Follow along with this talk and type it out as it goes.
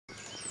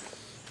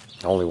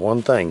Only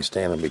one thing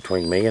standing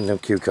between me and them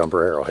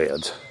cucumber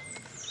arrowheads.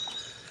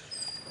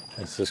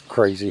 It's this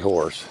crazy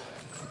horse.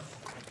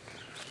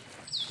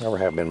 Never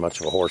have been much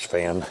of a horse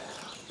fan,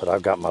 but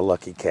I've got my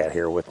Lucky Cat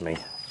here with me.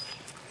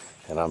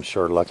 And I'm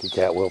sure Lucky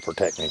Cat will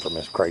protect me from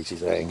this crazy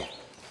thing.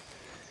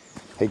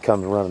 He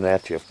comes running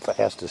at you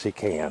fast as he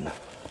can.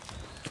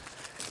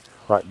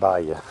 Right by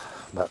you,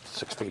 about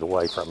 6 feet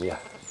away from you.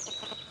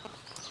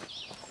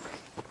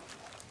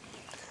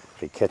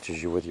 He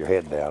catches you with your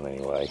head down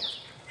anyway.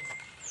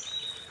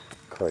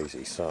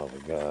 Crazy son of a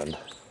gun.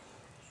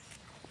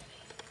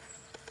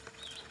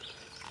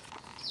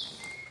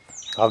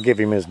 I'll give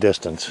him his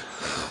distance.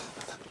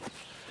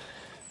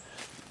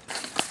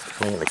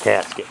 Me and the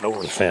cat's getting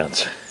over the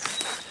fence.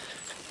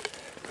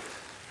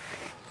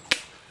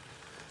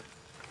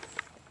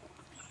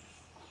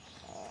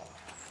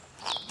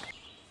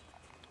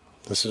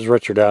 This is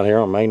Richard out here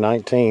on May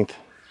 19th.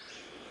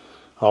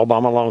 All by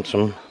my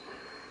lonesome.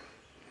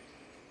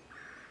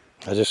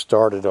 I just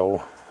started, I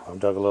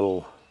dug a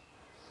little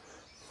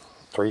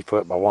 3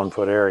 foot by 1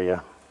 foot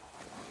area.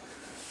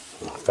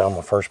 Found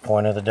my first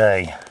point of the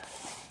day.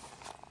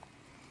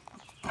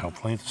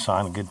 Hopefully it's a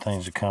sign of good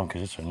things to come,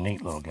 because it's a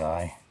neat little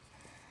guy.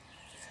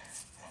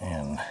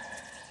 And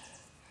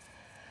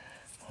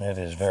it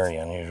is very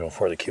unusual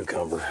for the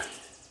cucumber.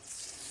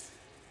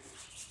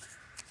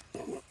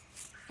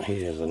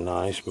 He is a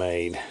nice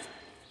made.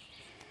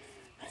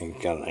 He's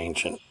got an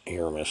ancient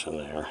ear missing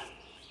there.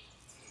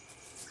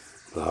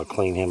 But I'll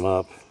clean him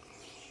up.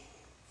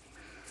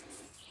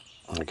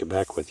 I'll get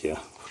back with you.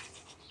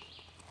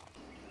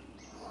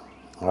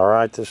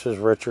 Alright, this is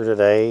Richard at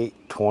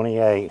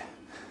 8:28.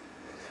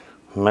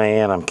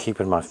 Man, I'm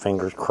keeping my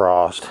fingers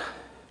crossed.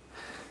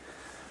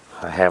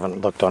 I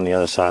haven't looked on the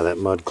other side of that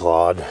mud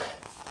clod.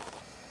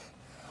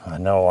 I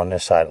know on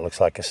this side it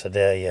looks like a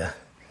sedalia.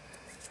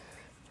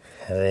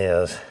 It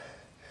is.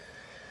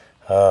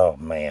 Oh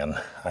man,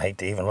 I hate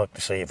to even look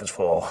to see if it's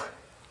full.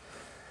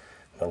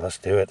 But let's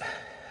do it.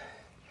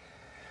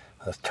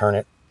 Let's turn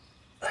it.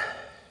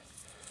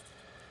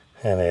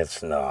 And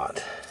it's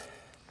not.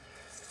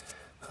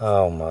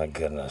 Oh my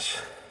goodness.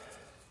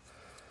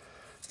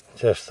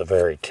 Just the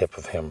very tip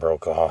of him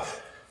broke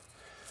off.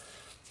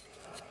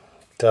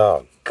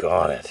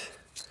 Doggone it.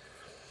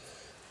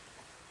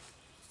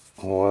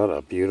 What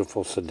a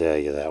beautiful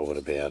sedalia that would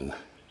have been.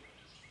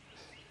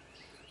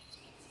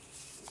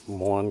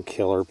 One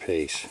killer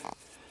piece.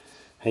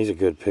 He's a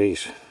good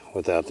piece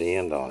without the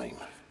end on him.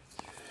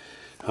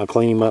 I'll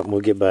clean him up and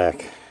we'll get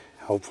back.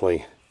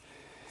 Hopefully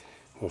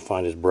we'll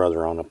find his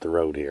brother on up the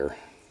road here.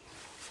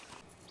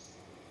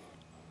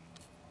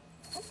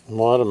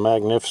 What a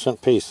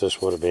magnificent piece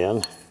this would have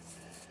been.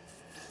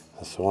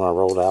 That's the one I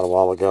rolled out a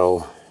while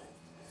ago.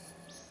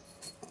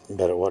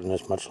 Bet it wasn't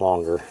this much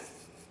longer.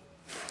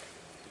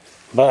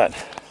 But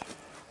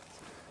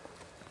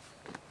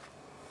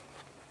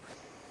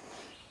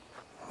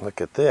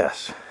look at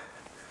this.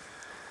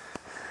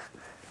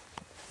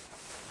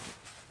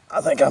 I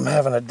think I'm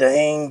having a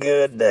dang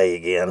good day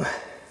again.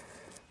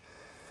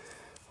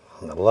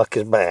 The luck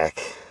is back.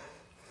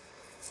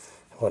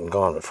 Wasn't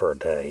gone but for a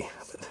day.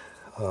 But,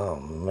 oh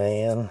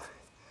man.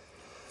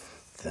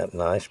 That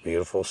nice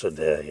beautiful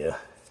sedalia.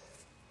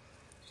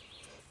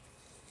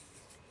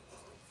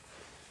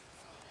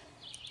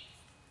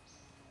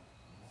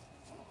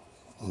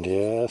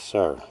 Yes,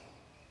 sir.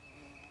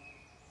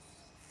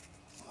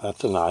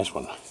 That's a nice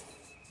one.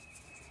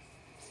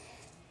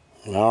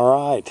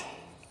 All right.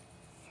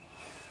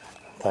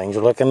 Things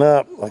are looking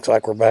up. Looks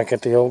like we're back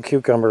at the old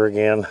cucumber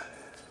again.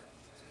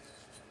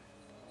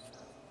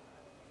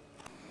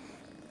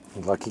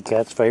 Lucky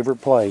Cat's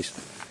favorite place.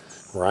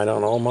 Right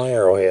on all my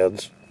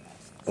arrowheads.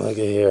 Look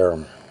at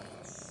here.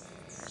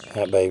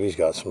 That baby's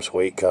got some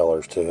sweet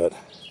colors to it.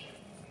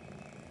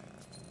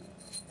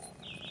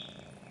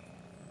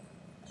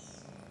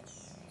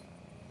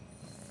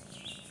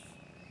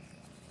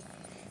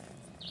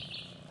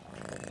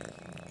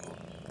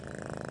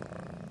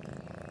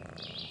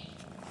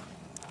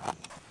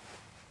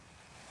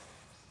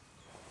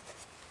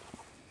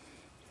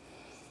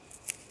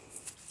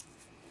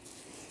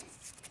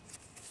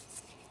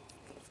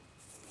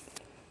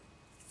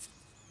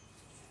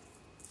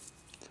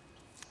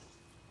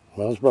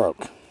 Well, it's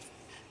broke.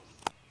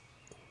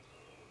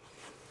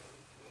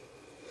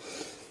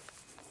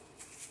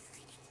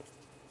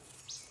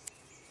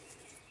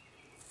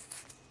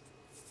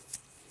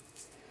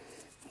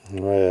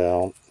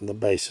 Well, the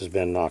base has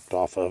been knocked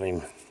off of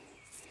him.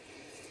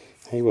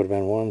 He would have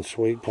been one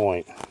sweet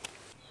point.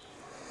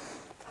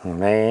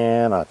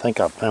 Man, I think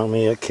I found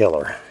me a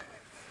killer.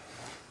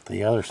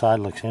 The other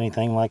side looks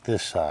anything like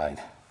this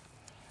side.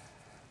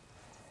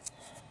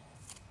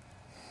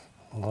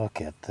 Look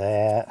at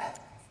that.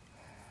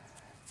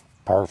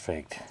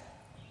 Perfect.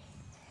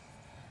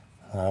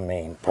 I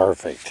mean,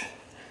 perfect.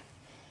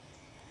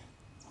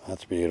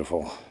 That's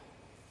beautiful.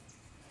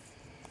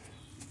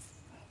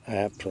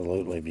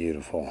 Absolutely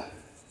beautiful.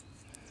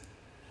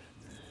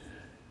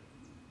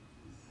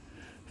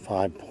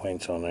 5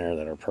 points on there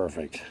that are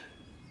perfect.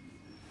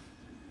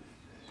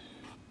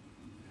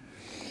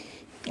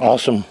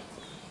 Awesome.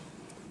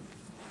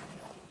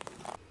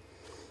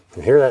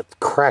 You hear that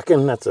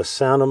cracking? That's the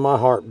sound of my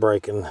heart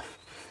breaking.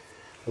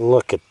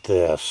 Look at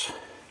this.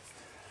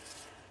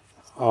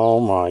 Oh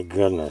my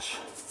goodness.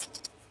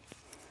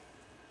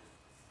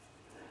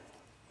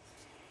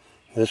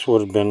 This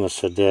would have been the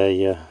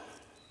Sedalia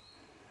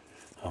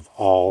of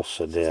all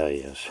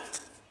Sedalias.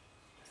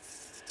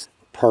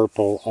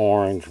 Purple,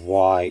 orange,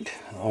 white.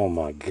 Oh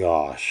my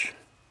gosh.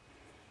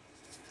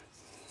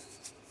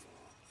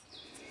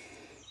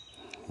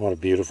 What a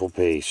beautiful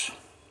piece.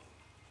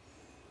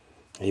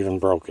 Even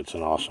broke, it's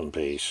an awesome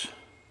piece.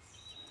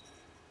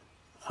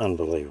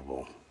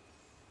 Unbelievable.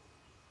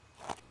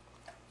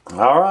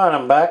 Alright,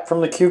 I'm back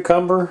from the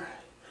cucumber.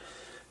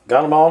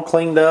 Got them all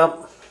cleaned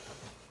up.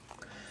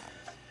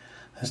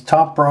 This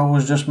top row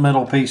was just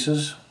middle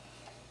pieces.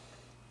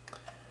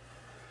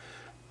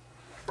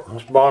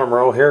 This bottom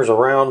row, here's a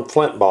round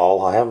flint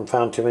ball. I haven't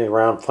found too many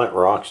round flint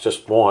rocks,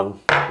 just one,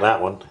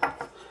 that one.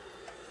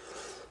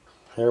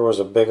 Here was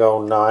a big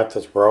old knife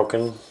that's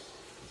broken.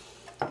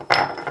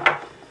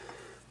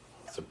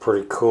 It's a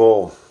pretty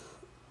cool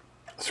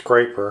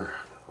scraper.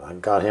 I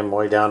got him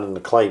way down in the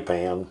clay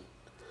pan.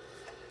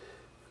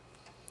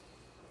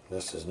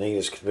 Just as neat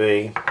as could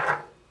be.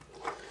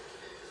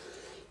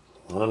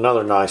 And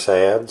another nice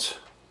adze.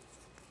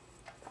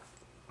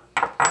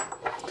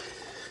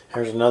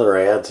 Here's another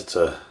adze. It's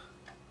a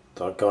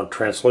doggone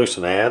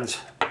translucent adze.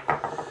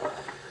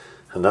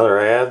 Another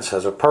adze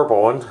has a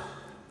purple one.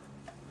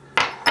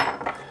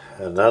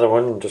 Another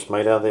one just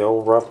made out of the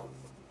old rough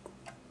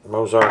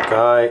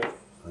mozarkite.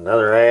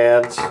 Another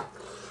adze.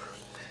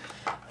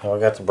 And we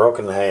got the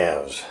broken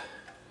halves.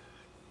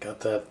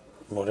 Got that,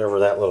 whatever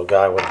that little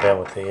guy would have been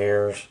with the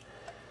ears.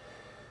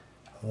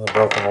 And the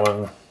broken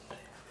one.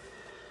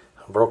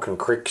 A broken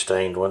creek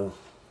stained one.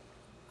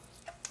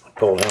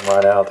 Pulled him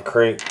right out of the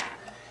creek.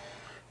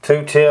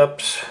 Two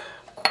tips.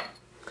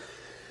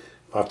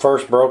 My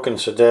first broken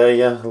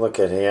Sedalia. Look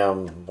at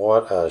him.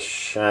 What a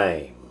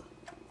shame.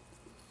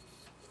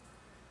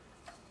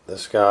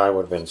 This guy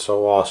would have been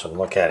so awesome.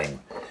 Look at him.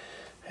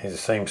 He's the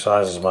same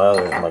size as my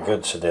other, my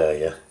good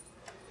Sedalia.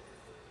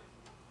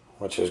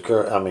 Which is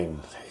good. I mean,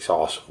 he's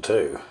awesome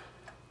too.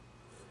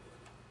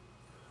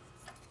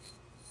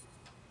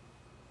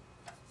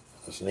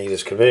 As neat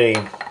as could be.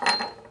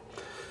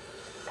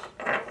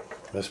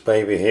 This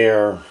baby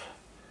here.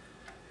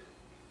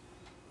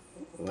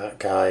 That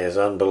guy is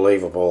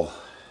unbelievable.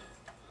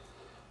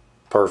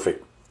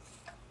 Perfect.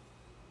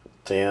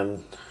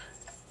 Thin.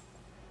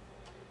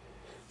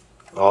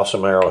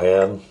 Awesome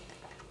arrowhead.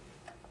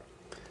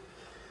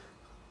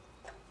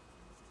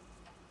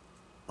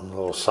 A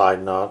little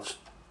side notch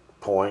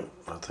point.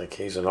 I think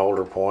he's an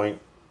older point.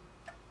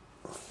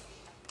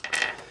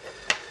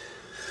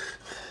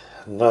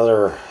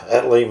 Another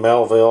Etley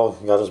Melville.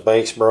 Got his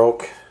base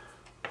broke.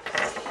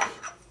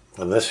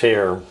 And this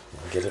here,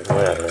 get it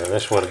wet here.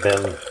 This would have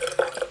been,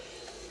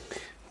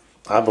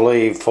 I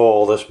believe,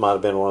 full. This might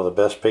have been one of the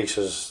best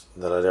pieces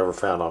that I'd ever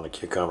found on a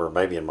cucumber,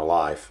 maybe in my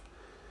life.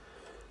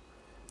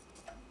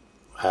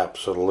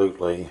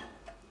 Absolutely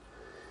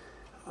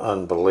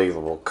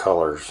unbelievable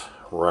colors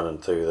running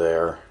through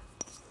there.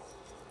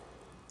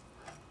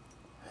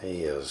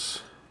 He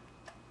is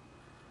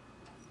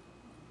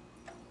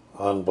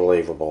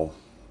unbelievable.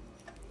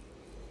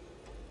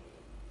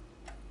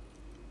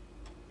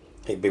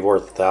 He'd be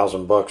worth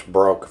 $1,000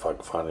 broke if I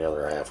could find the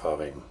other half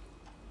of him.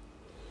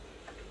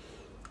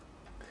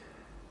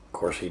 Of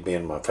course, he'd be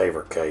in my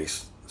favorite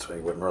case, so he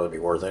wouldn't really be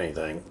worth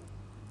anything.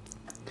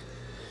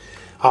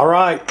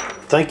 Alright,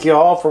 thank you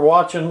all for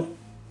watching.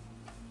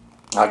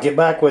 I'll get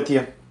back with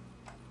you.